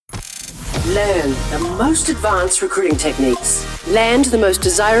Learn the most advanced recruiting techniques. Land the most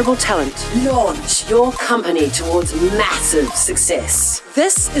desirable talent. Launch your company towards massive success.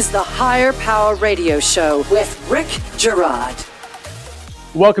 This is the Higher Power Radio Show with Rick Girard.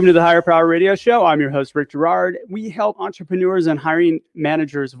 Welcome to the Higher Power Radio Show. I'm your host, Rick Girard. We help entrepreneurs and hiring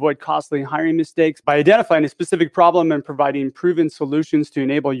managers avoid costly hiring mistakes by identifying a specific problem and providing proven solutions to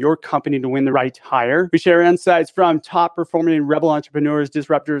enable your company to win the right hire. We share insights from top performing rebel entrepreneurs,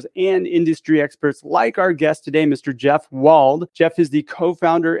 disruptors, and industry experts like our guest today, Mr. Jeff Wald. Jeff is the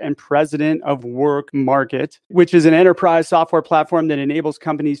co-founder and president of WorkMarket, which is an enterprise software platform that enables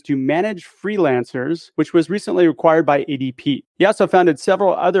companies to manage freelancers, which was recently acquired by ADP. He also founded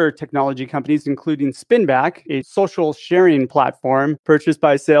several other technology companies, including Spinback, a social sharing platform purchased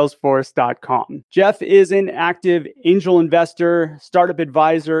by Salesforce.com. Jeff is an active angel investor, startup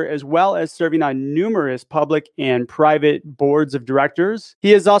advisor, as well as serving on numerous public and private boards of directors.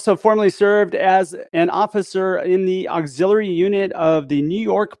 He has also formerly served as an officer in the auxiliary unit of the New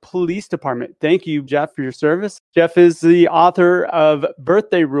York Police Department. Thank you, Jeff, for your service. Jeff is the author of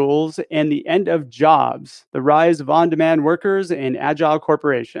Birthday Rules and the End of Jobs, The Rise of On-Demand Workers and Agile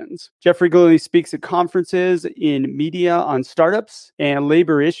Corporations. Jeff regularly speaks at conferences in media on startups and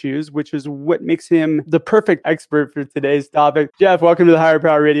labor issues, which is what makes him the perfect expert for today's topic. Jeff, welcome to the Higher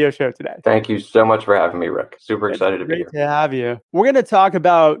Power Radio Show today. Thank you so much for having me, Rick. Super excited to be here. Great to have you. We're going to talk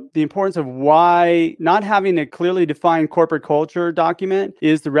about the importance of why not having a clearly defined corporate culture document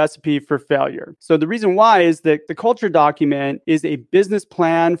is the recipe for failure. So the reason why is that the culture document is a business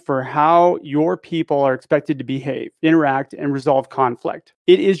plan for how your people are expected to behave, interact, and resolve conflict.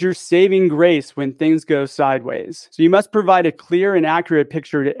 It is your saving grace when things go sideways. So you must provide a clear and accurate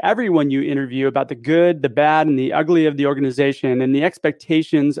picture to everyone you interview about the good, the bad, and the ugly of the organization and the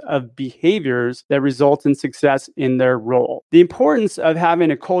expectations of behaviors that result in success in their role. The importance of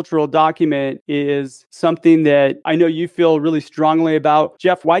having a cultural document is something that I know you feel really strongly about.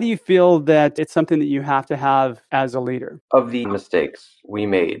 Jeff, why do you feel that it's something that you have to have as a leader? Of the mistakes we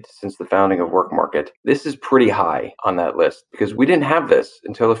made since the founding of WorkMarket, this is pretty high on that list because we didn't have this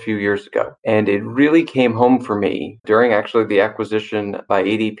until a few years ago. And it really came home for me during actually the acquisition by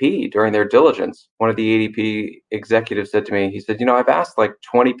ADP, during their diligence. One of the ADP executives said to me, he said, I've asked like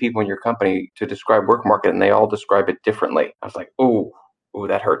 20 people in your company to describe WorkMarket and they all describe it differently. I was like, Ooh,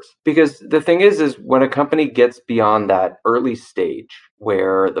 that hurts. Because the thing is when a company gets beyond that early stage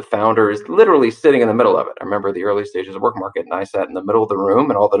where the founder is literally sitting in the middle of it. I remember the early stages of WorkMarket and I sat in the middle of the room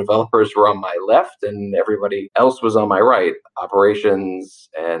and all the developers were on my left and everybody else was on my right, operations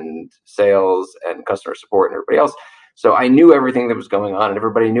and sales and customer support and everybody else. So I knew everything that was going on and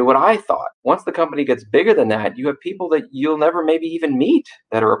everybody knew what I thought. Once the company gets bigger than that, you have people that you'll never maybe even meet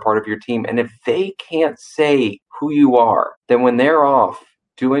that are a part of your team. And if they can't say who you are, then when they're off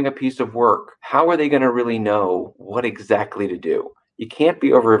doing a piece of work, how are they going to really know what exactly to do? You can't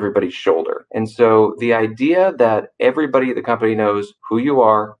be over everybody's shoulder. And so the idea that everybody at the company knows who you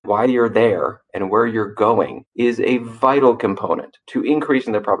are, why you're there, and where you're going is a vital component to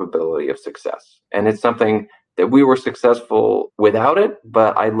increasing the probability of success. And it's something that we were successful without it,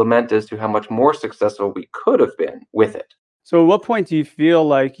 but I lament as to how much more successful we could have been with it. So at what point do you feel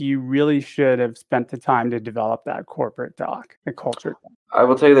like you really should have spent the time to develop that corporate doc, the culture doc? I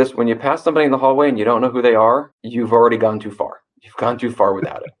will tell you this, when you pass somebody in the hallway and you don't know who they are, you've already gone too far. You've gone too far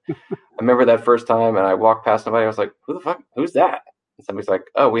without it. I remember that first time and I walked past somebody, I was like, who the fuck, who's that? And somebody's like,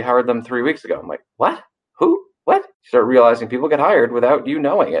 oh, we hired them 3 weeks ago. I'm like, what? Who? What? You start realizing people get hired without you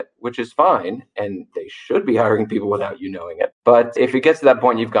knowing it, which is fine. And they should be hiring people without you knowing it. But if it gets to that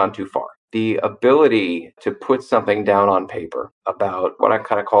point, you've gone too far. The ability to put something down on paper about what I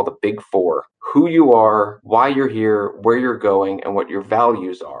kind of call the big four, who you are, why you're here, where you're going, and what your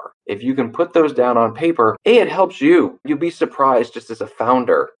values are. If you can put those down on paper, it helps you. You'll be surprised just as a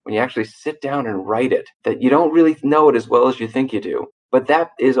founder when you actually sit down and write it, that you don't really know it as well as you think you do. But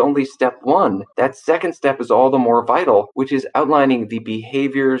that is only step one. That second step is all the more vital, which is outlining the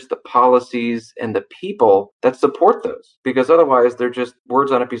behaviors, the policies, and the people that support those. Because otherwise, they're just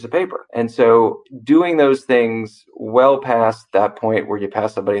words on a piece of paper. And so doing those things well past that point where you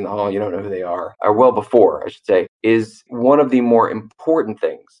pass somebody in the hall, you don't know who they are, or well before, I should say, is one of the more important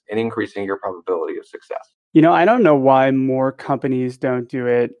things in increasing your probability of success. I don't know why more companies don't do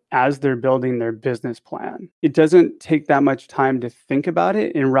it as they're building their business plan. It doesn't take that much time to think about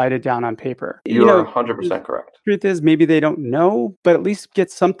it and write it down on paper. You are 100% correct. Truth is, maybe they don't know, but at least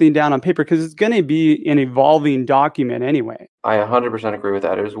get something down on paper because it's going to be an evolving document anyway. I 100% agree with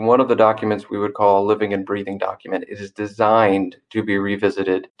that. It is one of the documents we would call a living and breathing document. It is designed to be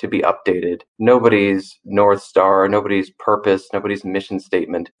revisited, to be updated. Nobody's North Star, nobody's purpose, nobody's mission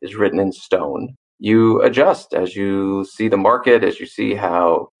statement is written in stone. You adjust as you see the market, as you see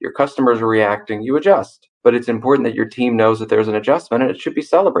how your customers are reacting, you adjust. But it's important that your team knows that there's an adjustment and it should be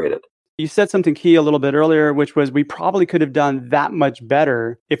celebrated. You said something key a little bit earlier, which was we probably could have done that much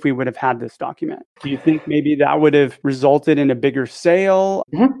better if we would have had this document. Do you think maybe that would have resulted in a bigger sale?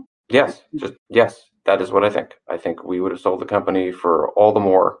 Mm-hmm. Yes, yes. That is what I think. I think we would have sold the company for all the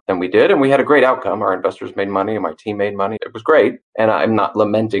more than we did. And we had a great outcome. Our investors made money and my team made money. It was great. And I'm not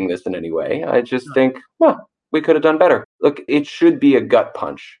lamenting this in any way. I just think, well, we could have done better. Look, it should be a gut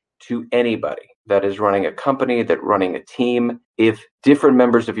punch to anybody that is running a company, that running a team. If different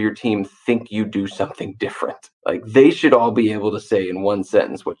members of your team think you do something different, like they should all be able to say in one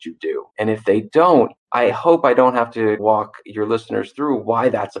sentence what you do. And if they don't, I hope I don't have to walk your listeners through why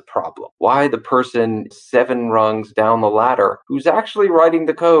that's a problem. Why the person 7 rungs down the ladder who's actually writing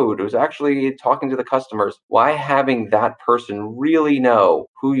the code, who's actually talking to the customers, why having that person really know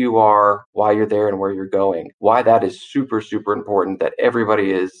who you are, why you're there and where you're going, why that is super, super important that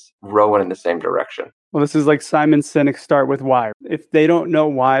everybody is rowing in the same direction. Well, this is like Simon Sinek's start with why. If they don't know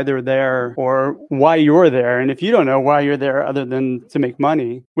why they're there or why you're there, and if you don't know why you're there other than to make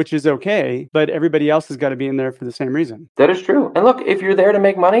money, which is okay, but everybody else has got to be in there for the same reason. That is true. And look, if you're there to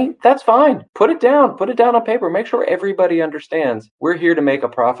make money, that's fine. Put it down on paper. Make sure everybody understands we're here to make a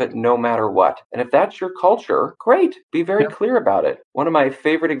profit no matter what. And if that's your culture, great. Be very clear about it. One of my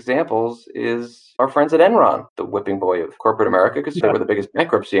favorite examples is our friends at Enron, the whipping boy of corporate America, because they were the biggest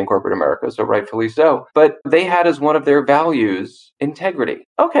bankruptcy in corporate America, so rightfully so. But they had as one of their values integrity.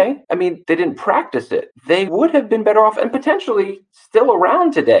 Okay, I mean, they didn't practice it. They would have been better off and potentially still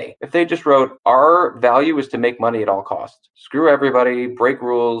around today if they just wrote, our value is to make money at all costs. Screw everybody, break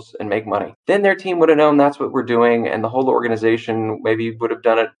rules, and make money. Then their team would have known that's what we're doing, and the whole organization maybe would have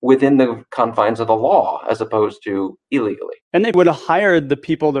done it within the confines of the law as opposed to illegally. And they would have hired the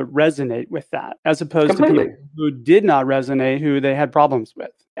people that resonate with that, as opposed to people who did not resonate, who they had problems with.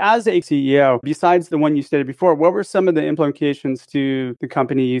 As a CEO, besides the one you stated before, what were some of the implications to the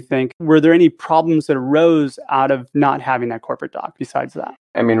company you think? Were there any problems that arose out of not having that corporate doc besides that?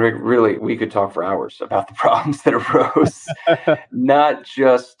 I mean, Rick, really, we could talk for hours about the problems that arose, not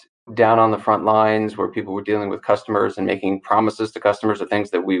just down on the front lines where people were dealing with customers and making promises to customers of things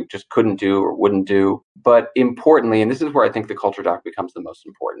that we just couldn't do or wouldn't do. But importantly, and this is where I think the culture doc becomes the most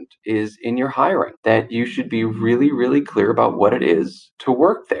important, is in your hiring, that you should be really, really clear about what it is to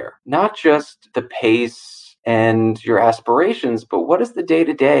work there, not just the pace and your aspirations, but what is the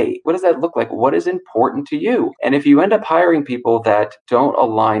day-to-day? What does that look like? What is important to you? And if you end up hiring people that don't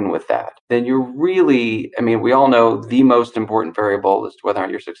align with that, then you're really, I mean, we all know the most important variable as to whether or not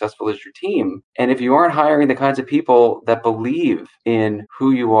you're successful is your team. And if you aren't hiring the kinds of people that believe in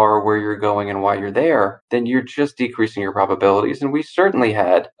who you are, where you're going, and why you're there, then you're just decreasing your probabilities. And we certainly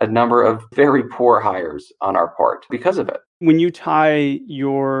had a number of very poor hires on our part because of it. When you tie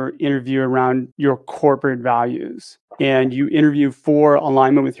your interview around your corporate values and you interview for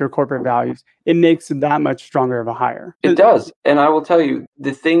alignment with your corporate values, it makes it that much stronger of a hire. It does. And I will tell you,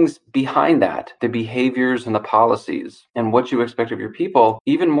 the things behind that, the behaviors and the policies and what you expect of your people,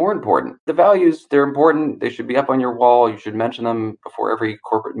 even more important. The values, they're important. They should be up on your wall. You should mention them before every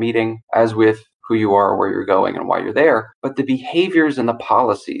corporate meeting, as with who you are, where you're going, and why you're there. But the behaviors and the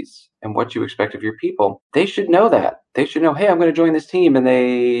policies and what you expect of your people, they should know that. They should know, hey, I'm going to join this team and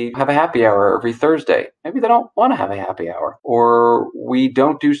they have a happy hour every Thursday. Maybe they don't want to have a happy hour. Or we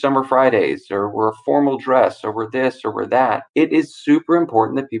don't do summer Fridays, or we're a formal dress, or we're this, or we're that. It is super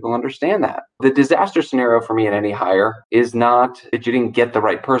important that people understand that. The disaster scenario for me in any hire is not that you didn't get the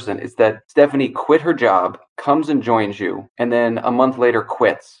right person. It's that Stephanie quit her job, comes and joins you, and then a month later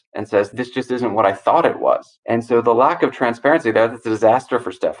quits and says, this just isn't what I thought it was. And so the lack of transparency, that's a disaster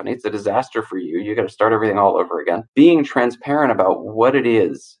for Stephanie. It's a disaster for you. You got to start everything all over again. Being transparent about what it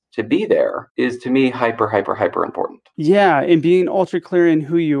is to be there is, to me, hyper important. Yeah. And being ultra clear in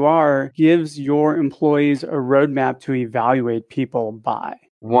who you are gives your employees a roadmap to evaluate people by.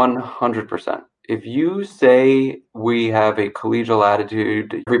 100%. If you say we have a collegial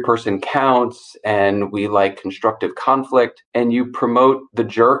attitude, every person counts, and we like constructive conflict, and you promote the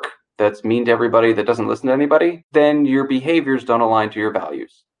jerk that's mean to everybody, that doesn't listen to anybody, then your behaviors don't align to your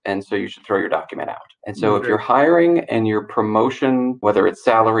values. And so you should throw your document out. And so if you're hiring and your promotion, whether it's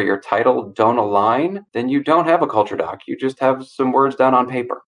salary or title, don't align, then you don't have a culture doc. You just have some words down on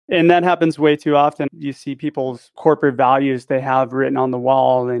paper. And that happens way too often. You see people's corporate values they have written on the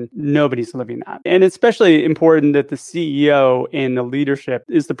wall and nobody's living that. And it's especially important that the CEO and the leadership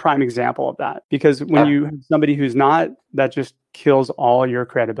is the prime example of that. Because when you have somebody who's not, that just kills all your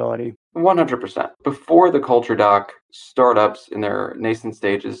credibility. 100%. Before the culture doc, startups in their nascent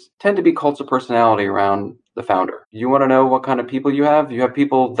stages tend to be cults of personality around the founder. You want to know what kind of people you have? You have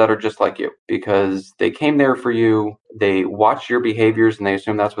people that are just like you because they came there for you. They watch your behaviors and they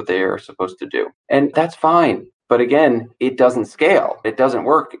assume that's what they are supposed to do. And that's fine. But again, it doesn't scale. It doesn't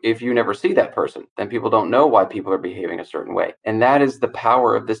work if you never see that person. Then people don't know why people are behaving a certain way. And that is the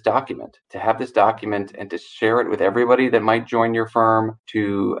power of this document, to have this document and to share it with everybody that might join your firm,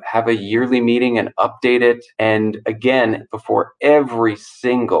 to have a yearly meeting and update it. And again, before every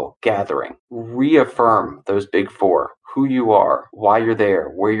single gathering, reaffirm those big four, who you are, why you're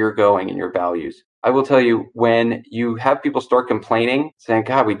there, where you're going, and your values. I will tell you, when you have people start complaining, saying,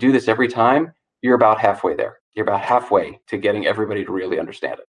 God, we do this every time, you're about halfway there. You're about halfway to getting everybody to really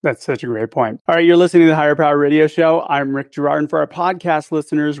understand it. That's such a great point. All right, you're listening to the Higher Power Radio Show. I'm Rick Girard. And for our podcast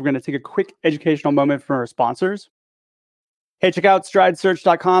listeners, we're going to take a quick educational moment from our sponsors. Hey, check out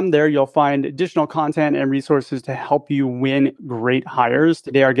stridesearch.com. There you'll find additional content and resources to help you win great hires.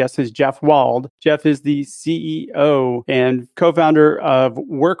 Today, our guest is Jeff Wald. Jeff is the CEO and co-founder of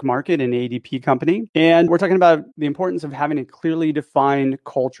WorkMarket, an ADP company. And we're talking about the importance of having a clearly defined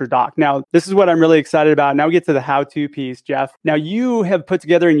culture doc. Now, this is what I'm really excited about. Now we get to the how-to piece, Jeff. Now, you have put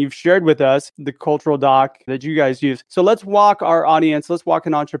together and you've shared with us the cultural doc that you guys use. So let's walk our audience, let's walk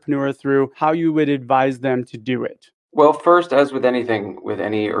an entrepreneur through how you would advise them to do it. Well, first, as with anything, with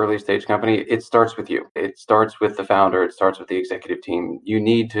any early stage company, it starts with you. It starts with the founder. It starts with the executive team. You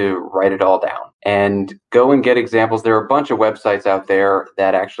need to write it all down and go and get examples. There are a bunch of websites out there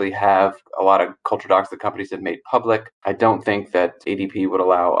that actually have a lot of culture docs that companies have made public. I don't think that ADP would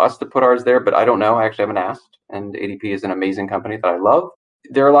allow us to put ours there, but I don't know. I actually haven't asked. And ADP is an amazing company that I love.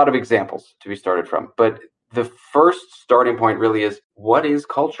 There are a lot of examples to be started from, but the first starting point really is, what is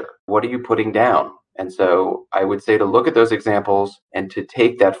culture? What are you putting down? And so I would say to look at those examples and to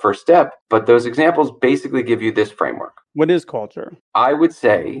take that first step. But those examples basically give you this framework. What is culture? I would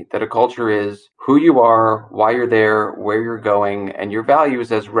say that a culture is who you are, why you're there, where you're going, and your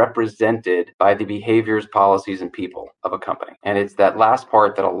values as represented by the behaviors, policies, and people of a company. And it's that last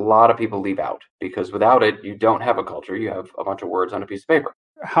part that a lot of people leave out, because without it, you don't have a culture. You have a bunch of words on a piece of paper.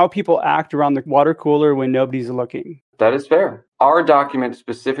 How people act around the water cooler when nobody's looking. That is fair. Our document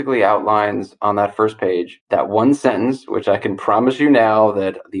specifically outlines on that first page that one sentence, which I can promise you now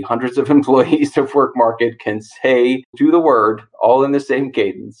that the hundreds of employees of WorkMarket can say to the word, all in the same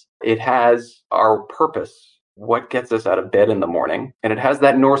cadence. It has our purpose, what gets us out of bed in the morning. And it has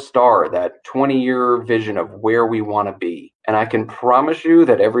that North Star, that 20-year vision of where we want to be. And I can promise you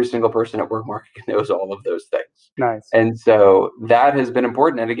that every single person at WorkMarket knows all of those things. Nice. And so that has been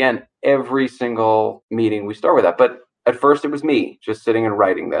important. And again, every single meeting we start with that. But at first, it was me just sitting and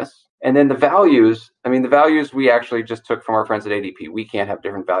writing this. And then the values we actually just took from our friends at ADP. We can't have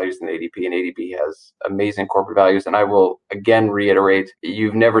different values than ADP, and ADP has amazing corporate values. And I will again reiterate,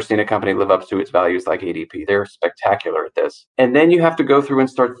 you've never seen a company live up to its values like ADP. They're spectacular at this. And then you have to go through and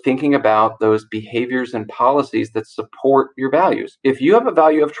start thinking about those behaviors and policies that support your values. If you have a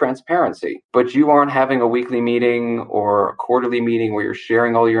value of transparency, but you aren't having a weekly meeting or a quarterly meeting where you're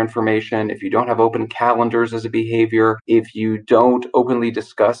sharing all your information, if you don't have open calendars as a behavior, if you don't openly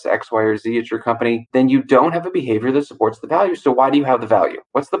discuss X, Y, or Z at your company, then you don't have a behavior that supports the value. So why do you have the value?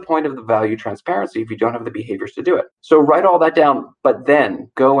 What's the point of the value transparency if you don't have the behaviors to do it? So write all that down, but then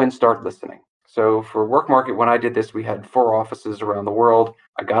go and start listening. So for WorkMarket, when I did this, we had 4 offices around the world.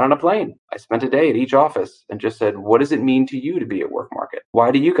 I got on a plane. I spent a day at each office and just said, what does it mean to you to be at WorkMarket?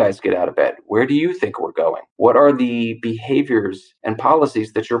 Why do you guys get out of bed? Where do you think we're going? What are the behaviors and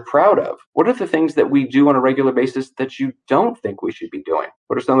policies that you're proud of? What are the things that we do on a regular basis that you don't think we should be doing?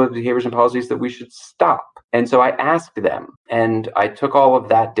 What are some of the behaviors and policies that we should stop? And so I asked them, and I took all of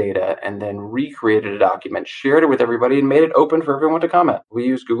that data and then recreated a document, shared it with everybody, and made it open for everyone to comment. We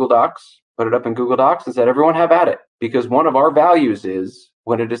used Google Docs, put it up in Google Docs and said, everyone have at it. Because one of our values is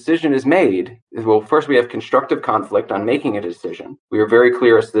when a decision is made, well, first we have constructive conflict on making a decision. We are very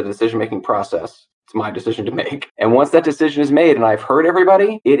clear as to the decision-making process. It's my decision to make. And once that decision is made and I've heard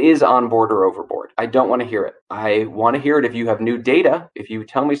everybody, it is on board or overboard. I don't want to hear it. I want to hear it if you have new data. If you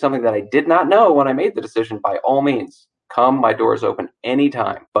tell me something that I did not know when I made the decision, by all means, come, my door is open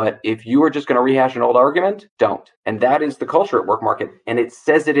anytime. But if you are just going to rehash an old argument, don't. And that is the culture at WorkMarket. And it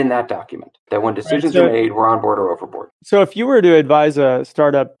says it in that document that when decisions are made, we're on board or overboard. So if you were to advise a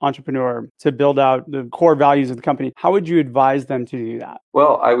startup entrepreneur to build out the core values of the company, how would you advise them to do that?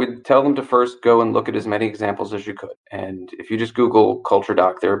 Well, I would tell them to first go and look at as many examples as you could. And if you just Google Culture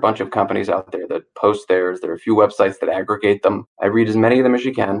Doc, there are a bunch of companies out there that post theirs. There are a few websites that aggregate them. I read as many of them as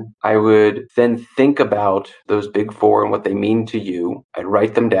you can. I would then think about those big four and what they mean to you. I'd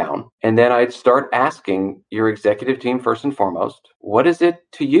write them down. And then I'd start asking your executive team first and foremost, what is it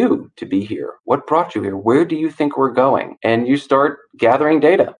to you to be here? What brought you here? Where do you think we're going? And you start gathering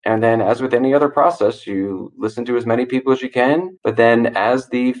data. And then as with any other process, you listen to as many people as you can. But then as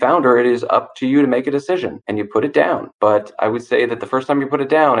the founder, it is up to you to make a decision and you put it down. But I would say that the first time you put it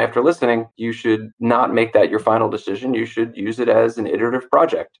down after listening, you should not make that your final decision. You should use it as an iterative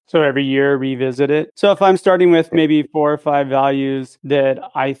project. So every year revisit it. So if I'm starting with maybe 4 or 5 values that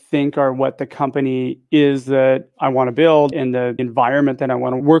I think are what the company is that I want to build and the environment that I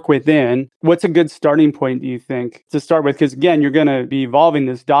want to work within, what's a good starting point, do you think, to start with? Because again, you're going to be evolving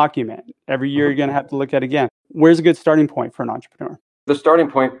this document. Every year you're going to have to look at it again. Where's a good starting point for an entrepreneur? The starting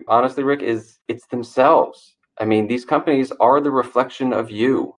point, honestly, Rick, is it's themselves. I mean, these companies are the reflection of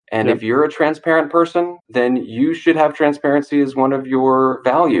you. And if you're a transparent person, then you should have transparency as one of your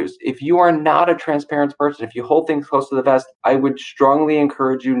values. If you are not a transparent person, if you hold things close to the vest, I would strongly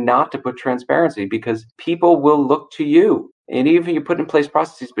encourage you not to put transparency because people will look to you. And even if you put in place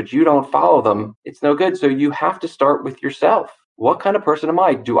processes, but you don't follow them, it's no good. So you have to start with yourself. What kind of person am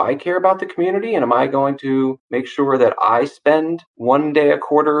I? Do I care about the community? And am I going to make sure that I spend 1 day a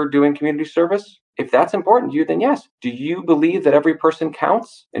quarter doing community service? If that's important to you, then yes. Do you believe that every person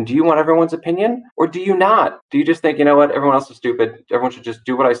counts? And do you want everyone's opinion? Or do you not? Do you just think, you know what, everyone else is stupid. Everyone should just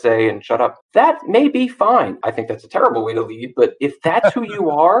do what I say and shut up. That may be fine. I think that's a terrible way to lead. But if that's who you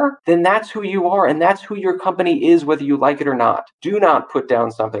are, then that's who you are. And that's who your company is, whether you like it or not. Do not put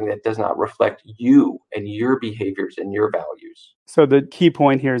down something that does not reflect you and your behaviors and your values. So the key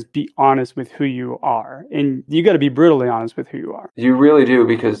point here is be honest with who you are. And you got to be brutally honest with who you are. You really do,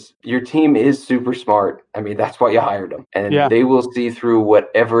 because your team is super smart. I mean, that's why you hired them. And they will see through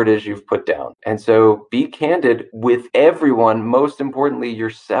whatever it is you've put down. And so be candid with everyone, most importantly,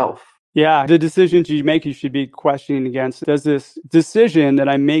 yourself. Yeah, the decisions you make, you should be questioning against, does this decision that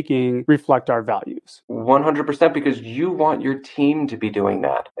I'm making reflect our values? 100%, because you want your team to be doing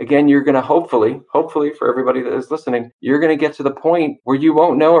that. Again, you're going to hopefully for everybody that is listening, you're going to get to the point where you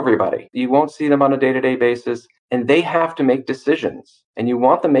won't know everybody. You won't see them on a day-to-day basis, and they have to make decisions. And you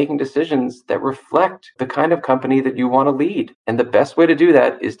want them making decisions that reflect the kind of company that you want to lead. And the best way to do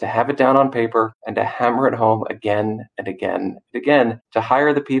that is to have it down on paper and to hammer it home again and again and again, to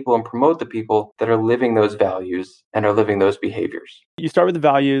hire the people and promote the people that are living those values and are living those behaviors. You start with the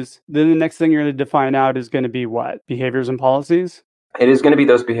values, then the next thing you're going to define out is going to be what? Behaviors and policies? It is going to be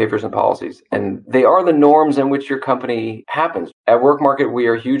those behaviors and policies. And they are the norms in which your company happens. At WorkMarket, we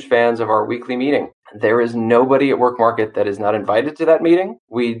are huge fans of our weekly meeting. There is nobody at WorkMarket that is not invited to that meeting.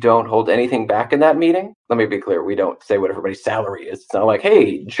 We don't hold anything back in that meeting. Let me be clear. We don't say what everybody's salary is. It's not like,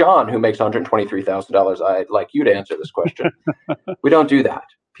 hey, John, who makes $123,000, I'd like you to answer this question. We don't do that.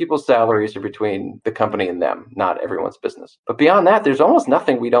 People's salaries are between the company and them, not everyone's business. But beyond that, there's almost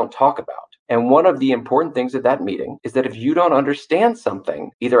nothing we don't talk about. And one of the important things at that meeting is that if you don't understand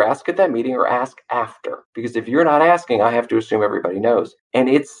something, either ask at that meeting or ask after. Because if you're not asking, I have to assume everybody knows. And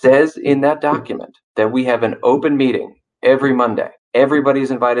it says in that document that we have an open meeting every Monday.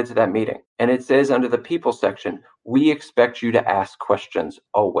 Everybody's invited to that meeting. And it says under the people section, we expect you to ask questions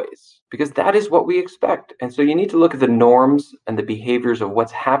always, because that is what we expect. And so you need to look at the norms and the behaviors of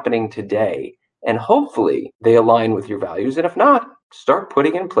what's happening today. And hopefully they align with your values. And if not, start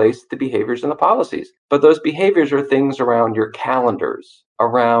putting in place the behaviors and the policies. But those behaviors are things around your calendars,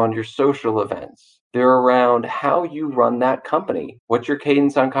 around your social events. They're around how you run that company. What's your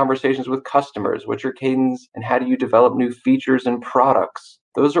cadence on conversations with customers? What's your cadence and how do you develop new features and products?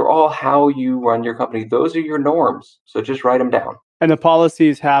 Those are all how you run your company. Those are your norms. So just write them down. And the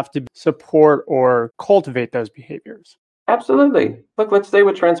policies have to support or cultivate those behaviors. Absolutely. Look, let's stay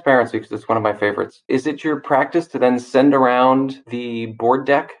with transparency because it's one of my favorites. Is it your practice to then send around the board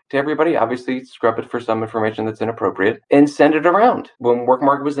deck to everybody? Obviously, scrub it for some information that's inappropriate and send it around. When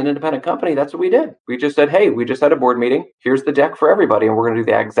WorkMarket was an independent company, that's what we did. We just said, hey, we just had a board meeting. Here's the deck for everybody. And we're going to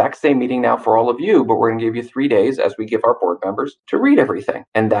do the exact same meeting now for all of you, but we're going to give you 3 days as we give our board members to read everything.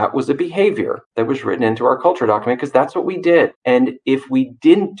 And that was a behavior that was written into our culture document because that's what we did. And if we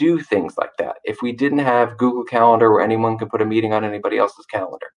didn't do things like that, if we didn't have Google Calendar where anyone can put a meeting on anybody else's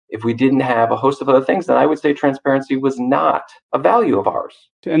calendar. If we didn't have a host of other things, then I would say transparency was not a value of ours.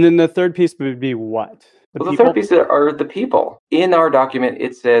 And then the third piece would be what? The third piece are the people. In our document,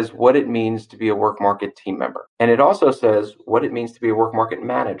 it says what it means to be a work market team member. And it also says what it means to be a work market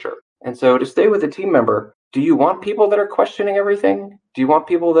manager. And so to stay with a team member, do you want people that are questioning everything? Do you want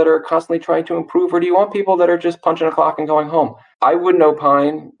people that are constantly trying to improve? Or do you want people that are just punching a clock and going home? I wouldn't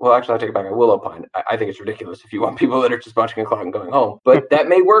opine. Well, actually, I take it back. I will opine. I think it's ridiculous if you want people that are just punching a clock and going home. But that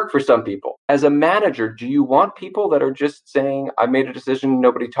may work for some people. As a manager, do you want people that are just saying, I made a decision,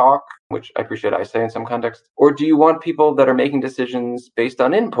 nobody talk, which I appreciate I say in some context? Or do you want people that are making decisions based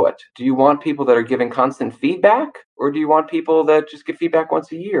on input? Do you want people that are giving constant feedback? Or do you want people that just give feedback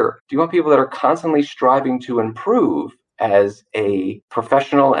once a year? Do you want people that are constantly striving to improve as a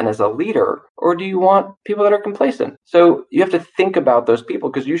professional and as a leader? Or do you want people that are complacent? So you have to think about those people,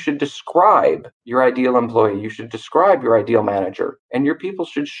 because you should describe your ideal employee. You should describe your ideal manager, and your people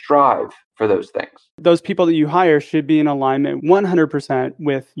should strive for those things. Those people that you hire should be in alignment 100%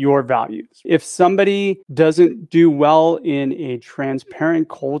 with your values. If somebody doesn't do well in a transparent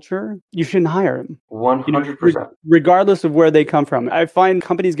culture, you shouldn't hire them. 100%. Regardless of where they come from. I find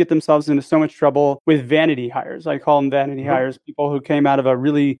companies get themselves into so much trouble with vanity hires. I call them vanity hires, people who came out of a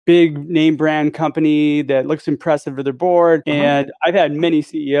really big name brand company that looks impressive to their board. And I've had many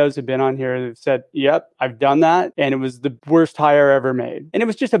CEOs have been on here that have said, yep, I've done that. And it was the worst hire ever made. And it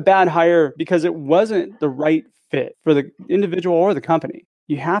was just a bad hire because it wasn't the right fit for the individual or the company.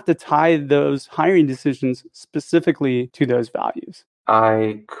 You have to tie those hiring decisions specifically to those values.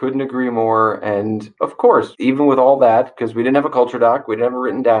 I couldn't agree more. And of course, even with all that, because we didn't have a culture doc, we didn't have it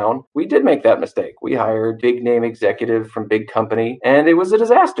written down, we did make that mistake. We hired big name executive from big company, and it was a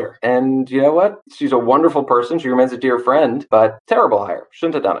disaster. And you know what? She's a wonderful person. She remains a dear friend, but terrible hire.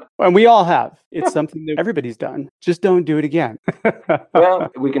 Shouldn't have done it. And we all have. It's something that everybody's done. Just don't do it again.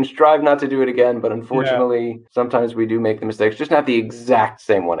 Well, we can strive not to do it again, but unfortunately, sometimes we do make the mistakes, just not the exact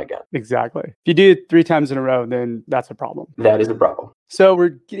same one again. Exactly. If you do it 3 times in a row, then that's a problem. That is a problem. So we're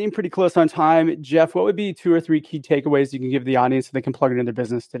getting pretty close on time. Jeff, what would be 2 or 3 key takeaways you can give the audience so they can plug it into their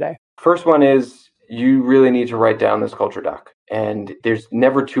business today? First one is you really need to write down this culture doc. And there's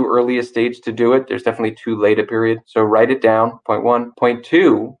never too early a stage to do it. There's definitely too late a period. So write it down, point 1. Point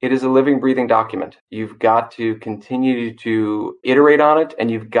 2, it is a living, breathing document. You've got to continue to iterate on it, and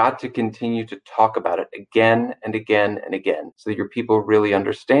you've got to continue to talk about it again and again and again so that your people really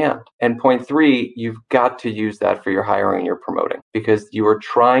understand. And point 3, you've got to use that for your hiring and your promoting, because you are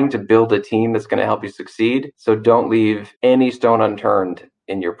trying to build a team that's going to help you succeed. So don't leave any stone unturned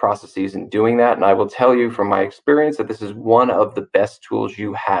in your processes in doing that. And I will tell you from my experience that this is one of the best tools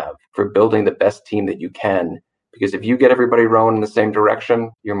you have for building the best team that you can. Because if you get everybody rowing in the same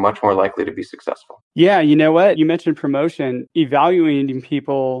direction, you're much more likely to be successful. Yeah, you know what? You mentioned promotion, evaluating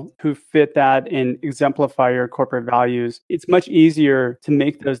people who fit that and exemplify your corporate values. It's much easier to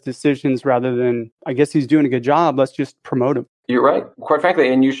make those decisions rather than, I guess he's doing a good job, let's just promote him. You're right, quite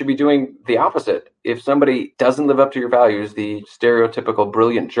frankly, and you should be doing the opposite. If somebody doesn't live up to your values, the stereotypical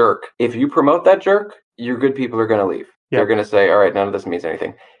brilliant jerk, if you promote that jerk, your good people are going to leave. Yep. They're going to say, all right, none of this means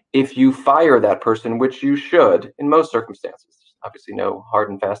anything. If you fire that person, which you should in most circumstances, obviously no hard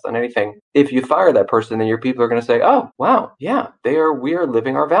and fast on anything. If you fire that person, then your people are going to say, oh, wow, yeah, we are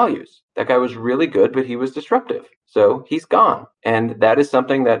living our values. That guy was really good, but he was disruptive. So he's gone. And that is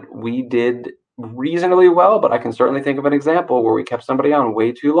something that we did reasonably well, but I can certainly think of an example where we kept somebody on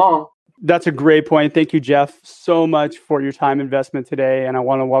way too long. That's a great point. Thank you, Jeff, so much for your time investment today. And I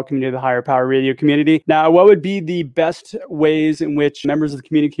want to welcome you to the Higher Power Radio community. Now, what would be the best ways in which members of the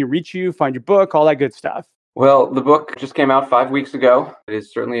community can reach you, find your book, all that good stuff? Well, the book just came out 5 weeks ago. It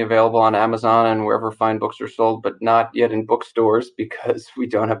is certainly available on Amazon and wherever fine books are sold, but not yet in bookstores because we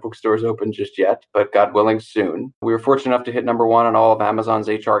don't have bookstores open just yet, but God willing, soon. We were fortunate enough to hit number 1 on all of Amazon's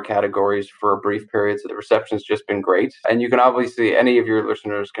HR categories for a brief period, so the reception's just been great. And you can obviously, any of your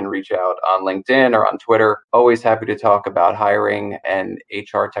listeners can reach out on LinkedIn or on Twitter. Always happy to talk about hiring and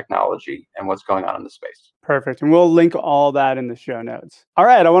HR technology and what's going on in the space. Perfect. And we'll link all that in the show notes. All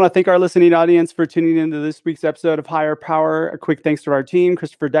right. I want to thank our listening audience for tuning into this week's episode of Higher Power. A quick thanks to our team,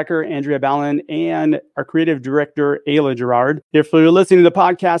 Christopher Decker, Andrea Ballin, and our creative director, Ayla Gerard. If you're listening to the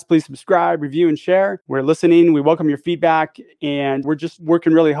podcast, please subscribe, review, and share. We're listening. We welcome your feedback, and we're just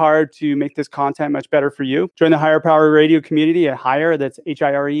working really hard to make this content much better for you. Join the Higher Power Radio community at Higher. That's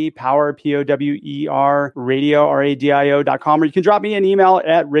HIRE, Power, POWER, radio, RADIO.com, or you can drop me an email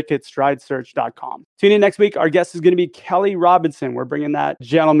at rick@stridesearch.com. Tune in next week. Our guest is going to be Kelly Robinson. We're bringing that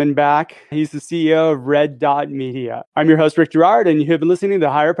gentleman back. He's the CEO of Red Dot Media. I'm your host, Rick Gerard, and you have been listening to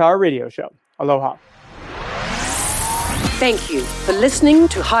the Higher Power Radio Show. Aloha. Thank you for listening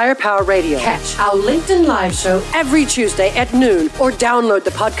to Higher Power Radio. Catch our LinkedIn Live show every Tuesday at noon or download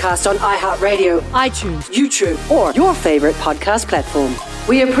the podcast on iHeartRadio, iTunes, YouTube, or your favorite podcast platform.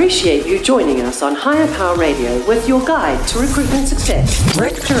 We appreciate you joining us on Higher Power Radio with your guide to recruitment success,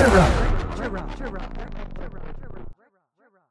 Rick Girard.